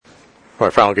All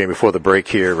right, final game before the break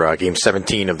here, game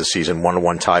 17 of the season,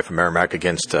 1-1 tie for Merrimack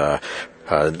against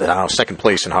now second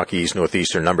place in Hockey East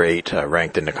Northeastern, number 8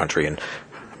 ranked in the country. And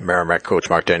Merrimack coach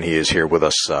Mark Dennehy is here with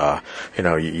us.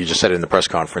 You just said it in the press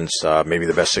conference, maybe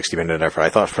the best 60-minute effort. I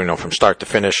thought, from start to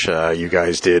finish, you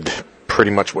guys did pretty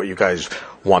much what you guys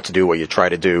want to do, what you try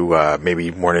to do.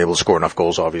 Maybe weren't able to score enough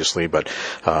goals, obviously, but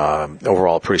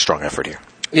overall, pretty strong effort here.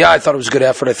 Yeah, I thought it was a good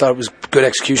effort. I thought it was good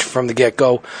execution from the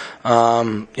get-go.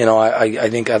 I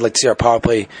think I'd like to see our power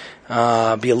play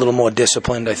be a little more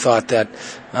disciplined. I thought that,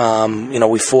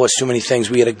 we forced too many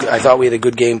things. I thought we had a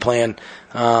good game plan.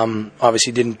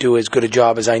 Obviously didn't do as good a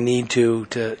job as I need to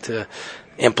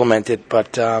implement it,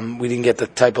 but we didn't get the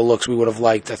type of looks we would have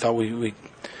liked. I thought we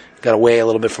got away a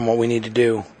little bit from what we need to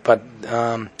do. But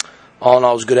all in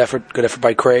all, it was good effort. Good effort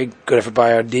by Craig. Good effort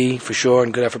by our D, for sure,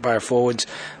 and good effort by our forwards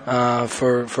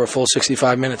for a full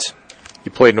 65 minutes. You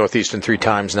played Northeastern 3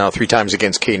 times now, 3 times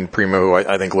against Caden Primo, who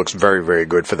I think looks very, very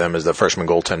good for them as the freshman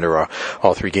goaltender.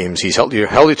 All 3 games, he's held you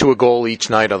to a goal each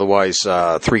night. Otherwise,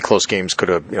 3 close games could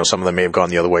have, some of them may have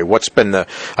gone the other way. What's been the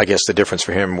difference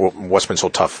for him? What's been so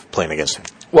tough playing against him?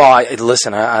 Well, I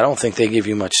don't think they give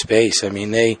you much space. I mean,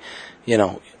 they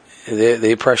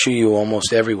pressure you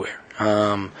almost everywhere.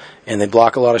 And they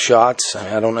block a lot of shots.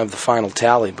 I don't have the final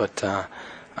tally, but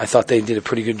I thought they did a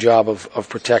pretty good job of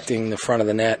protecting the front of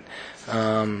the net.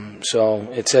 So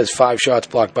it says 5 shots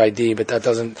blocked by D, but that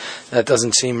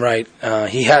doesn't seem right.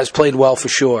 He has played well for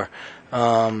sure.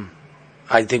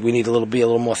 I think we need to be a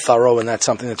little more thorough, and that's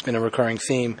something that's been a recurring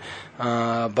theme.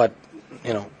 But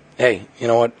hey, you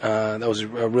know what? That was a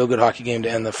real good hockey game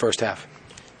to end the first half.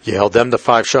 You held them to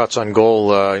 5 shots on goal,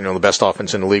 the best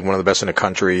offense in the league, one of the best in the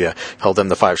country. Held them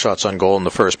to 5 shots on goal in the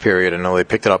first period. I know they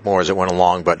picked it up more as it went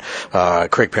along, but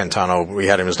Craig Pantano, we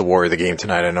had him as the warrior of the game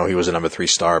tonight. I know he was a number 3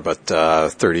 star, but I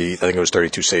think it was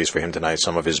 32 saves for him tonight,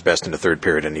 some of his best in the third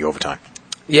period in the overtime.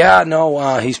 Yeah,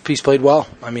 no, he's played well.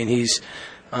 I mean, he's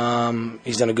done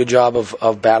a good job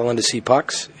of battling to see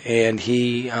pucks, and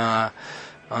he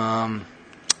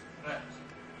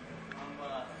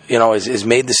has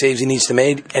made the saves he needs to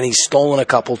make, and he's stolen a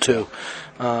couple too.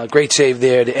 Great save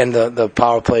there to end the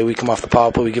power play. We come off the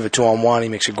power play, we give it 2-on-1. He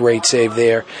makes a great save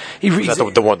there. Is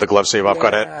that the glove save off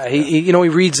got it? He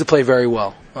reads the play very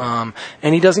well, and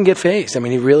he doesn't get phased. I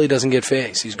mean, he really doesn't get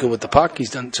phased. He's good with the puck.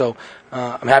 He's done so.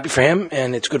 I'm happy for him,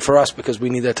 and it's good for us because we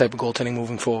need that type of goaltending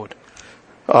moving forward.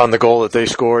 On the goal that they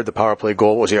scored, the power play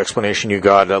goal, what was the explanation you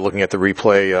got looking at the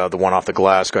replay? The one off the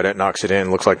glass, Gaudette knocks it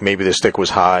in. Looks like maybe the stick was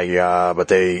high, but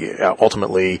they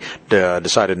ultimately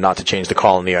decided not to change the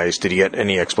call on the ice. Did he get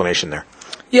any explanation there?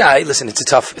 Yeah, listen, it's a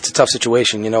tough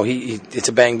situation. It's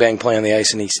a bang bang play on the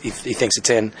ice, and he thinks it's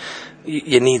in.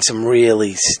 You need some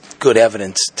really good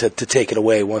evidence to take it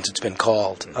away once it's been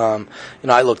called.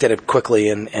 I looked at it quickly,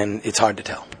 and it's hard to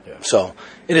tell. Yeah. So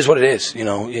it is what it is.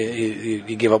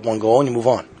 You give up one goal and you move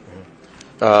on.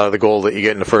 The goal that you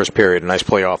get in the first period, a nice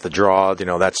play off the draw.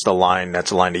 That's the line.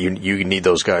 That's the line that you need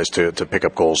those guys to pick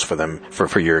up goals for them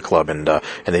for your club, and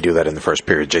they do that in the first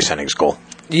period. Jace Henning's goal.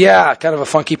 Yeah, kind of a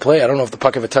funky play. I don't know if the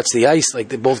puck ever touched the ice.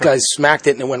 Both guys smacked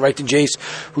it and it went right to Jace,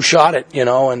 who shot it.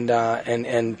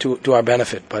 And to our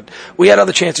benefit. But we had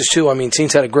other chances too. I mean,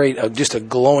 Scenes had just a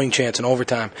glowing chance in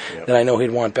overtime that I know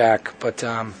he'd want back. But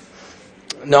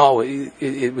no,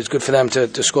 it was good for them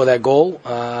to score that goal.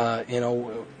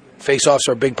 Face-offs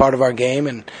are a big part of our game,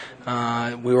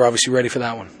 and we were obviously ready for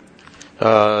that one.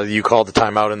 You called the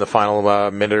timeout in the final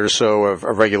minute or so of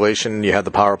regulation. You had the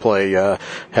power play,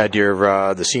 had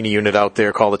the senior unit out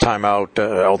there, call the timeout,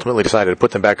 ultimately decided to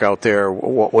put them back out there.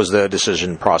 What was the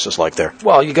decision process like there?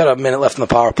 Well, you got a minute left in the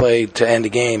power play to end a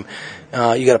game.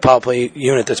 You got a power play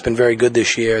unit that's been very good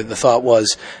this year. The thought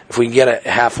was, if we can get it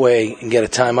halfway and get a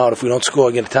timeout, if we don't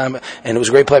score, get a timeout. And it was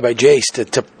a great play by Jace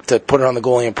to put it on the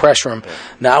goalie and pressure him. Yeah.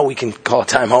 Now we can call a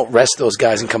timeout, rest those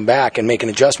guys, and come back and make an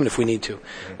adjustment if we need to.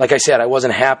 Like I said, I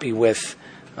wasn't happy with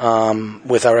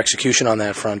our execution on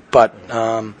that front. But,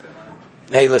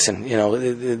 hey, listen,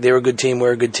 they're a good team.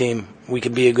 We're a good team. We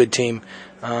can be a good team.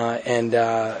 And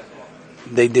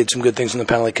they did some good things in the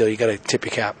penalty kill. You got to tip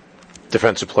your cap.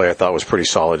 Defensive play, I thought, was pretty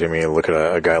solid. I mean, look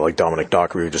at a guy like Dominic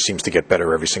Dockery, who just seems to get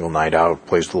better every single night out,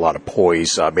 plays with a lot of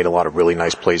poise, made a lot of really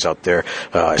nice plays out there,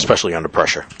 especially under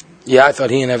pressure. Yeah, I thought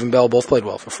he and Evan Bell both played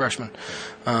well for freshmen.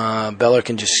 Beller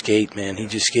can just skate, man. He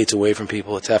just skates away from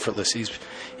people. It's effortless.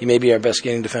 He may be our best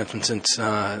skating defenseman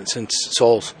since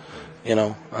Souls,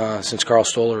 since Carl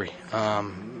Stollery.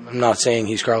 I'm not saying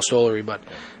he's Carl Stollery, but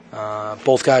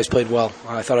both guys played well.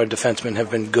 I thought our defensemen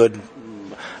have been good.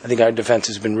 I think our defense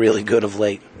has been really good of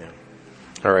late.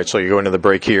 All right, so you go into the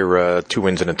break here, 2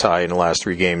 wins and a tie in the last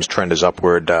 3 games. Trend is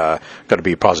upward. Got to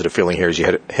be a positive feeling here as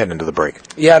you head into the break.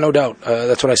 Yeah, no doubt.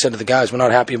 That's what I said to the guys. We're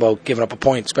not happy about giving up a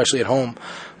point, especially at home.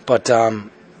 But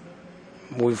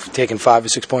we've taken 5 or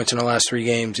 6 points in the last 3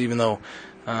 games, even though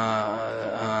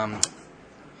Army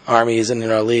isn't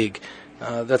in our league.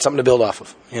 That's something to build off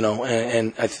of,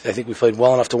 and I think we played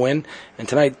well enough to win. And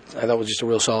tonight, I thought was just a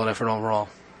real solid effort overall.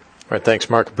 All right, thanks,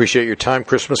 Mark. Appreciate your time.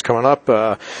 Christmas coming up.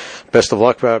 Best of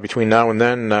luck between now and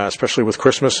then, especially with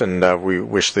Christmas. And we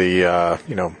wish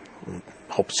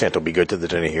hope Santa will be good to the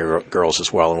Dennehy girls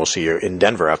as well. And we'll see you in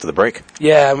Denver after the break.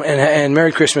 Yeah, and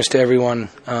Merry Christmas to everyone.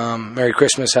 Merry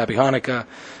Christmas, Happy Hanukkah,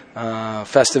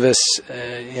 Festivus.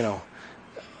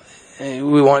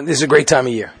 This is a great time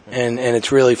of year, and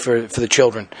it's really for the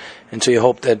children. And so you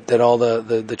hope that all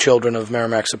the children of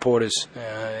Merrimack supporters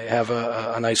have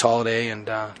a nice holiday, and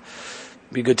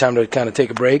be a good time to kind of take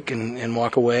a break and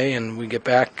walk away, and we get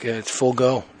back. It's full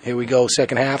go. Here we go,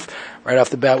 second half, right off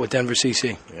the bat with Denver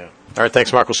CC. Yeah. All right,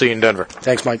 thanks, Mark. We'll see you in Denver.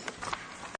 Thanks, Mike.